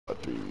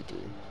3v3.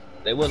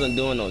 They wasn't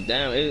doing no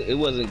damage. It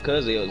wasn't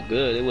because it was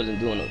good. It wasn't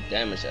doing no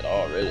damage at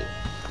all, really.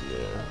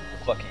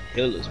 Yeah. Fucking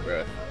healers, bro.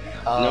 You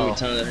know how many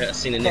times I've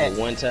seen a nigga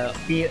one tap?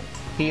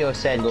 Theo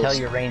said, tell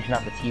your range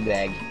not to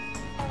teabag.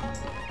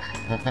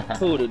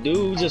 Who, the dude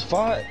who just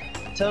fought?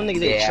 Tell them niggas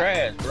they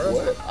trash, bro.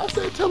 What? I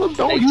said tell them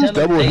don't use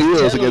double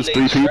heals against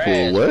 3 people.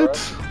 Trash,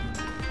 what? Bro.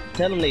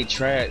 Tell them they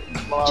trash.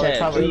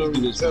 Chad, please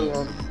do this.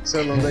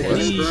 Tell them they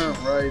can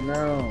scrum right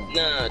now.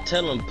 Nah,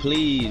 tell them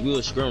please.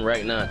 We'll scrum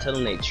right now. Tell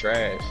them they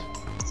trash.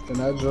 Can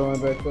I join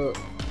back up?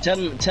 Tell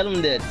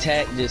them the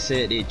attack just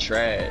said they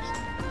trash.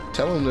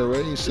 Tell them the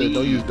range said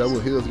don't use double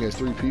heals against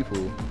 3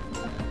 people.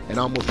 And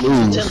almost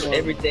lose. Tell them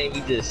everything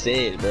he just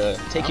said, bro.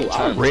 Take your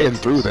time. I ran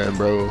through them,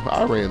 bro.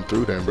 I ran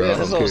through them, bro. Yeah,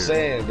 that's what I'm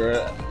saying,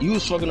 bro. You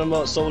was fucking them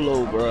up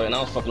solo, bro, and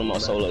I was fucking them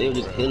up solo. It was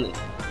just healing.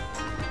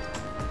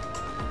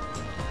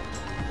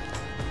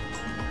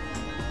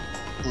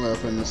 I'm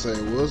finna say,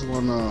 what's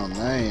one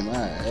name?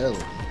 I hell.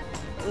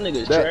 Them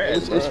niggas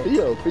trash, it's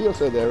Theo. Theo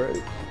said that,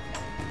 right?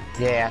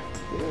 Yeah.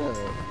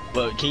 Yeah.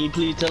 But can you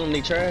please tell them they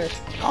trash?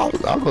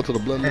 I'll go to the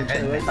Blood Moon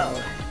chat right now.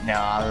 No,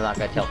 I'm not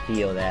gonna tell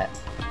Theo that.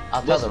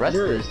 I'll tell the rest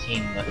of his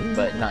team,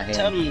 but not him.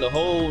 Tell them the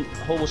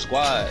whole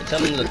squad. Tell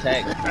them the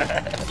tag.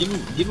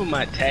 give him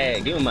my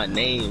tag. Give him my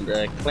name,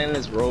 bro.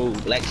 Clanless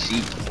Road, Black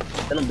Sheep.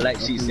 Tell them Black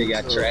Sheep say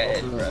y'all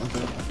trash, bro.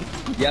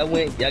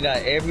 Y'all got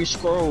every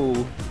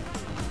scroll.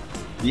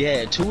 You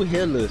had 2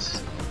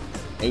 healers,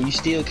 and you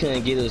still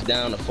couldn't get us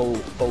down to 4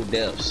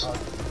 deaths.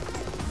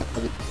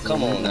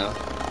 Come on now.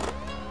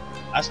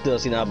 I still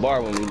see that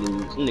bar when we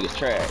lose. Them niggas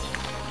trash.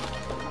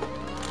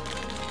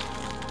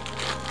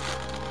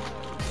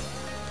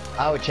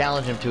 I would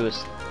challenge him to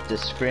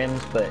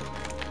scrims, but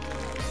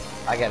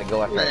I gotta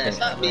go after Man,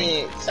 stop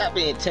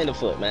being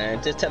tenderfoot,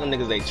 man. Just tell them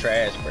niggas they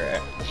trash, bro.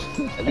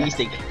 At least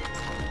they.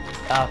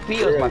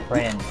 Theo's my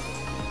friend.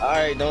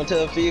 Alright, don't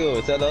tell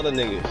Phil. Tell the other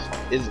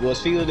niggas.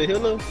 Was Phil the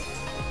healer?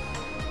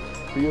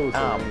 Theo was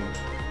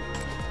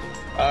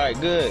Alright,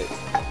 good.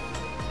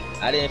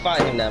 I didn't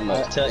fight him that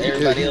much. Tell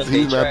everybody else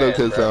he's they mad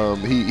trash, because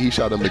he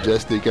shot a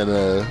Majestic and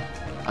a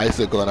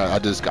Icicle, and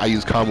I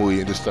used Kamui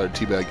and just started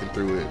teabagging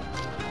through it.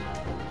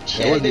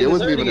 Yeah, it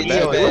wasn't even a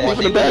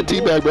bad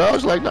teabag, bro. I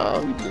was like, nah.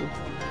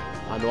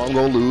 I know I'm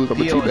gonna lose.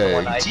 I'm a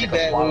teabag.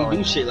 Teabag won't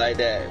do shit like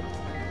that.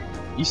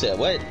 You said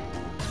what?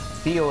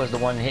 Theo was the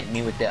one hitting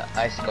me with the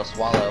Icicle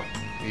Swallow.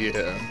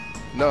 Yeah.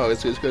 No,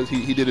 it's because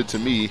he did it to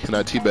me, and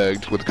I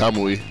teabagged with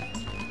Kamui.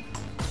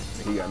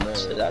 He got mad.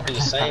 Shit, I do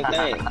the same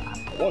thing.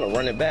 I wanna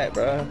run it back,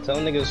 bro. Tell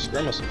them niggas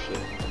scrim or some shit.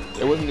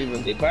 It wasn't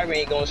even. They probably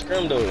ain't gonna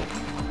scrim though.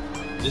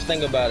 Just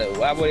think about it.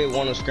 Why would they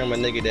want to scrim a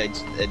nigga that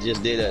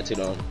just did that to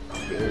them?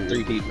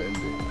 3 people.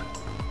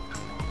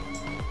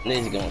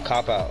 Niggas gonna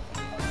cop out.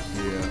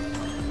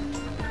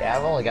 Yeah,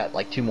 I've only got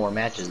like 2 more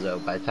matches though.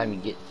 By the time you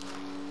get.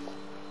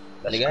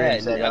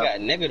 Nigga, I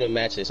got negative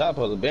matches. I'm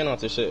supposed to been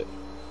off this shit.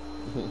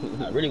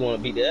 I really want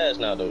to beat the ass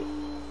now though.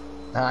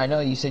 I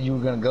know you said you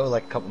were gonna go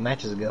like a couple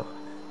matches ago.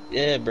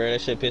 Yeah, bro,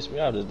 that shit pissed me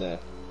off just then.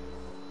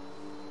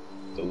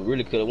 So we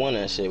really could have won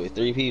that shit with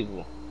 3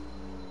 people.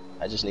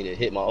 I just needed to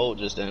hit my ult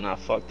just then and I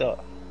fucked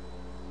up.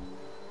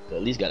 So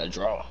at least got a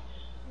draw.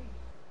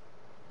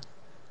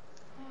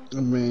 I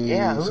mean,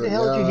 yeah, who the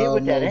hell did you hit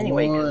with that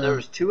anyway? Because there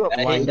was 2 of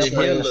them lined up in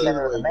the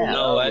center of the map.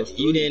 No,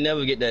 you didn't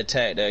never get that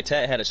attack. The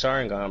attack had a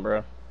Sharingan,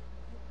 bro.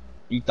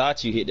 You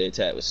thought you hit the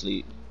attack with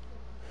sleep.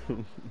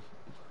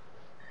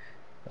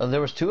 Well,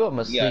 there was 2 of them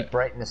asleep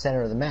right in the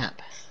center of the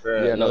map.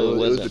 Bruh, yeah, no, it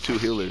was the 2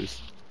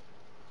 healers.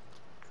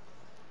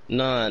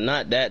 Nah,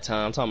 not that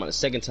time. I'm talking about the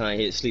second time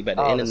he hit sleep at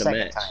the end of the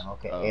match. Time.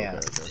 Okay, yeah.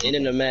 Okay. End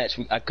of the match,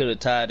 I could have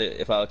tied it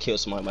if I would killed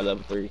somebody by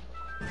level 3.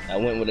 I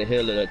went with a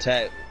healer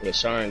attack with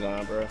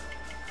Sharingan, bro.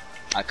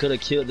 I could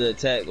have killed the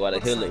attack while the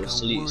healer was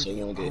asleep, so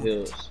you don't get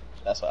heals.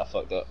 That's why I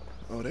fucked up.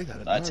 Oh, they got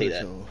it. I take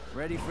that.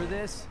 Ready for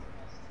this?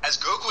 As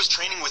Goku was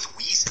training with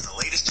Whis in the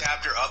latest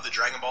chapter of the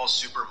Dragon Ball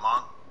Super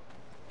manga.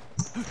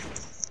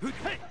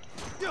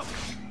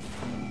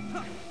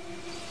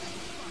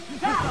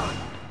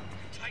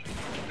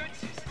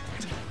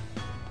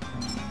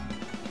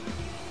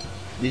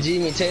 Did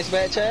you even text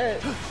back,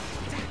 Chad?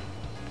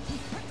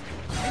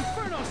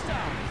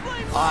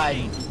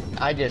 I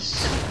just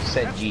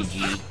said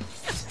GG.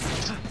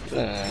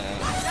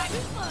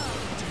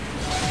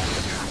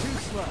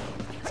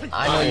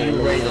 I know you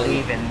were ready to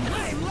leave, and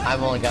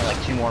I've only got like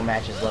 2 more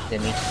matches left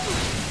in me.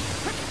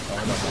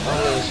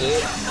 Oh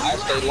shit! I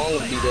stayed long to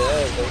beat the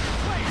ass though.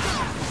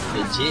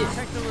 Legit,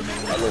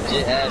 a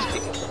legit ass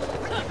kicker.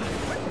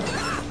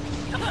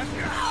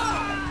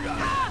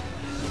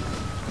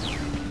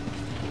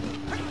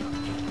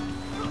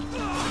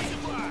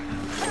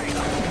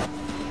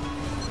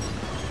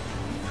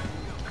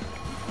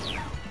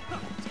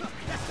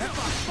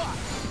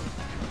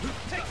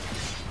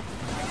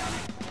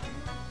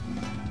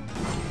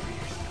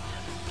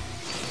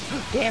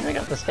 Damn, they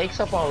got the stakes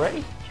up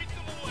already?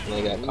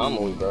 They got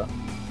Kamui, bro.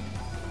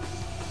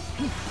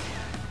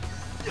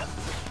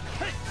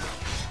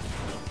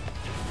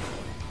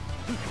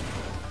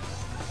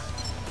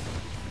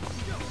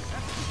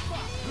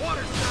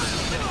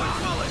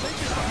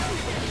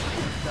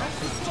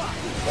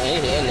 Man, he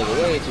hit that nigga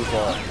way too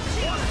far.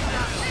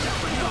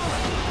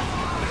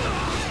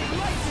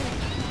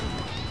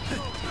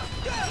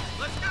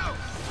 Let's go.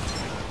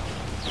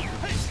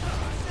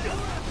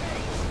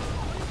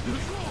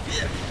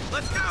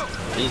 Let's go.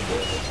 He's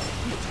good.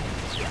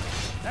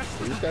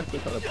 This guy's still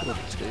trying to put up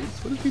the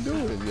stakes. What is he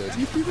doing? Yeah, do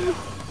you see this?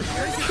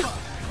 Yeah, this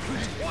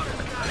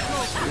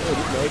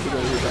nigga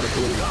over here trying to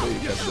pull up the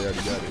stakes after they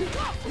already got it.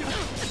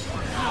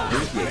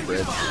 This is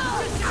Fred.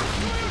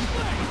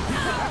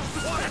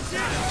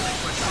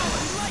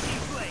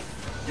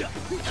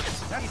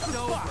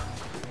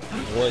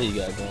 What he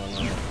got going on?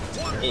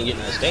 He ain't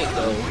getting that steak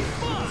though.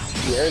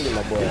 He earned it,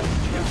 my boy.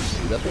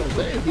 That's what I'm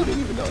saying. He didn't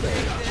even know that.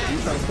 He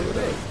was trying to pull it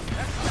up.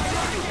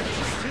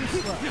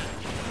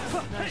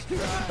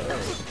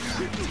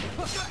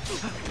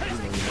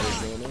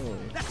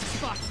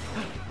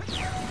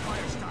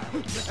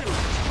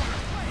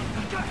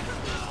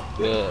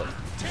 Good.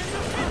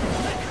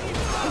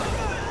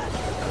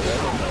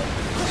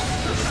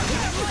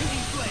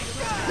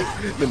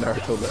 The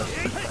Naruto left.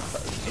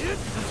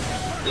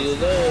 He was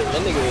there.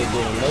 That nigga was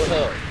doing no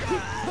help.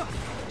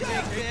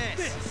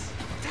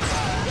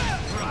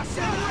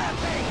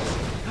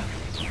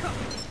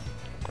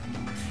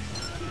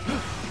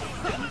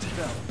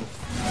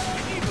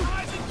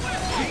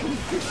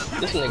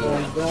 This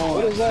nigga,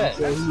 what is that?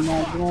 He's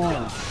not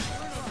going.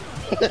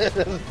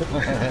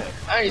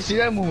 I ain't see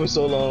that moving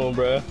so long,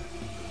 bruh.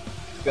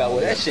 Got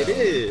what that shit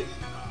is.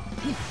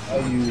 I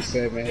use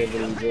 7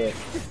 heavily jet.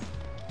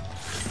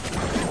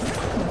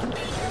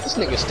 This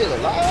nigga still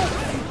alive?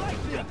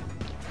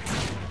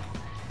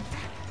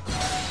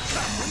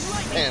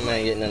 Damn, I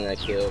ain't getting none of that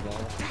kill,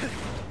 man.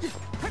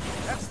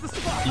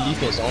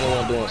 Defense the only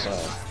one doing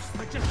something.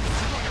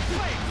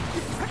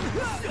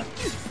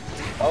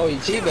 Oh, he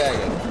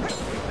teabagging.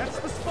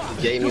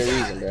 He gave me a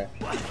reason, bro.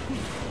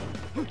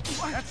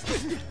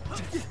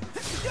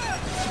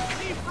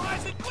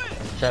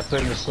 Should I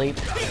put him to sleep?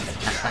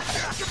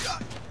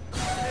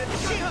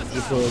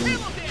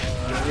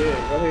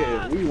 Yeah, go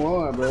ahead. We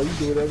won, bro. You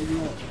do whatever you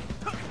want.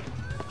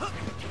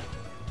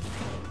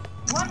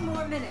 1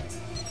 more minute.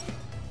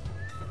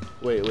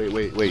 Wait.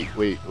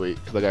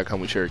 Cause I gotta come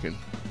with Shuriken.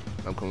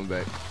 I'm coming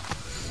back.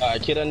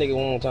 Alright, kill that nigga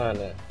one more time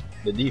then.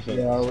 The defense.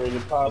 Yeah, already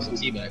popped it.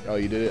 Teabag. Oh,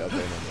 you did it? Okay,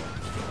 no.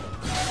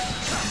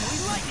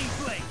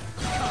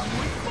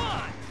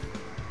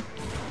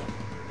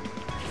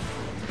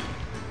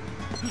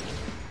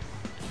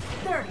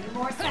 30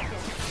 more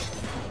seconds.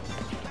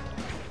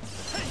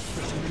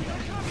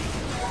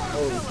 Oh,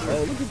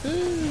 look at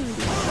this.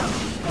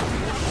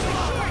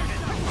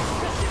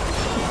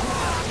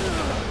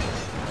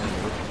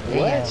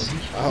 What?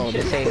 Oh, You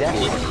should say that.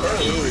 You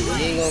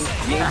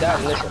ain't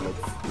doubting this one.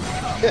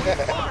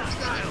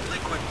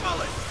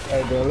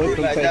 Hey, bro, let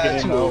them Like take that it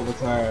into too.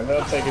 overtime. Let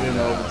them take it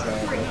into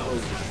overtime, bro.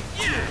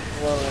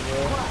 Come on,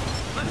 bro.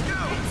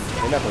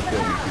 They're not gonna kill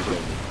these people. I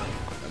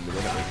mean,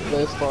 they're not gonna kill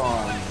Let's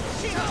farm.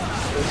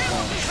 Let's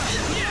farm.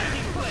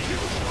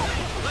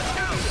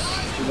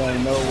 There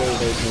ain't no way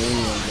they can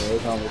win, bro.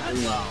 It's only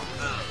 3 rounds.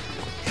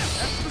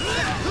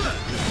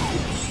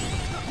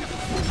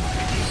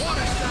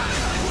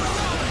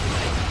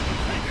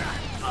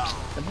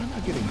 Am I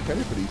not getting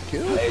credit for these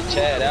kills? Hey,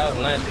 Chad, that was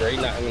nice, bro. He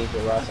knocked me for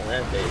Ross and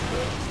Rampage,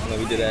 bro. I know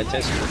we did that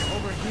intentionally.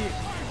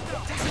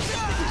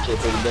 Shit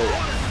pretty dope.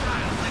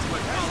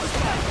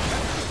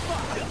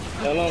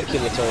 Y'all don't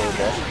kill a toad,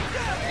 bro.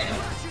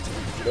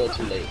 A little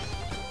too late.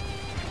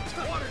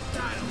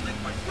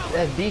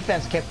 That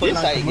defense kept putting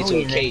This on how you get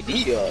your Kamui,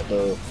 KD up,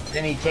 though.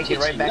 then he take it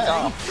Gets right you back nice.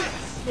 off.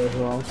 That's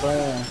what I'm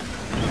saying.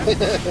 If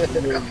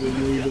they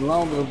even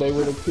longer, they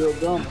would have killed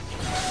them.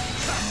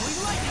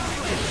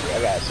 I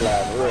gotta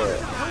slide for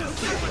real.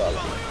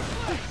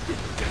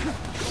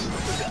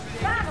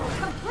 Battle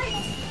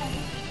complete.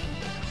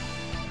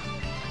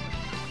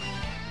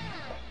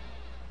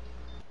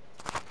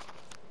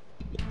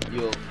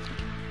 Yo.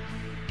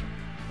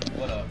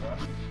 What up, bro?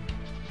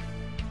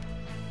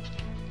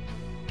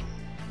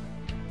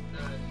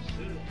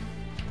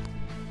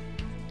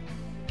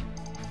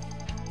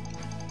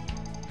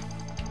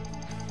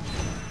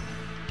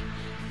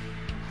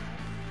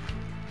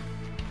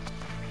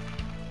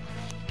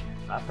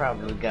 I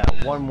probably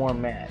got one more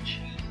match,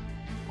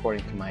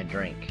 according to my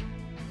drink.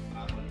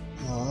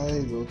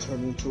 Alright, go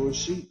turn into a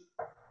sheep.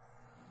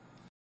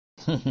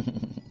 Might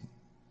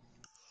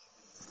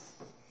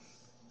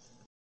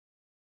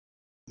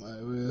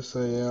well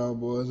say y'all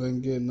boys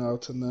ain't getting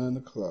out till 9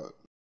 o'clock.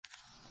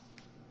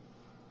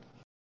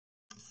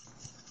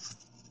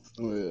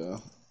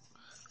 Well,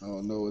 I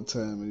don't know what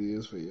time it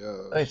is for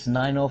y'all. It's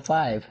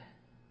 9:05.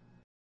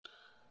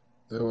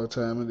 That what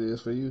time it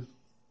is for you?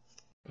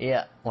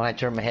 Yeah, when I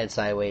turn my head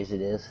sideways, it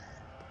is.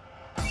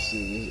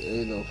 See,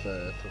 it's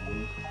 8:05 for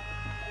me.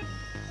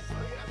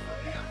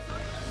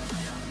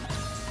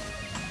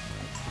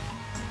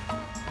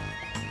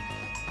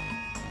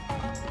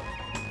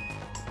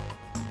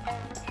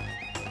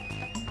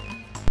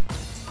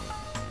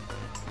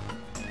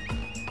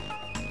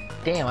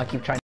 Damn, I keep trying.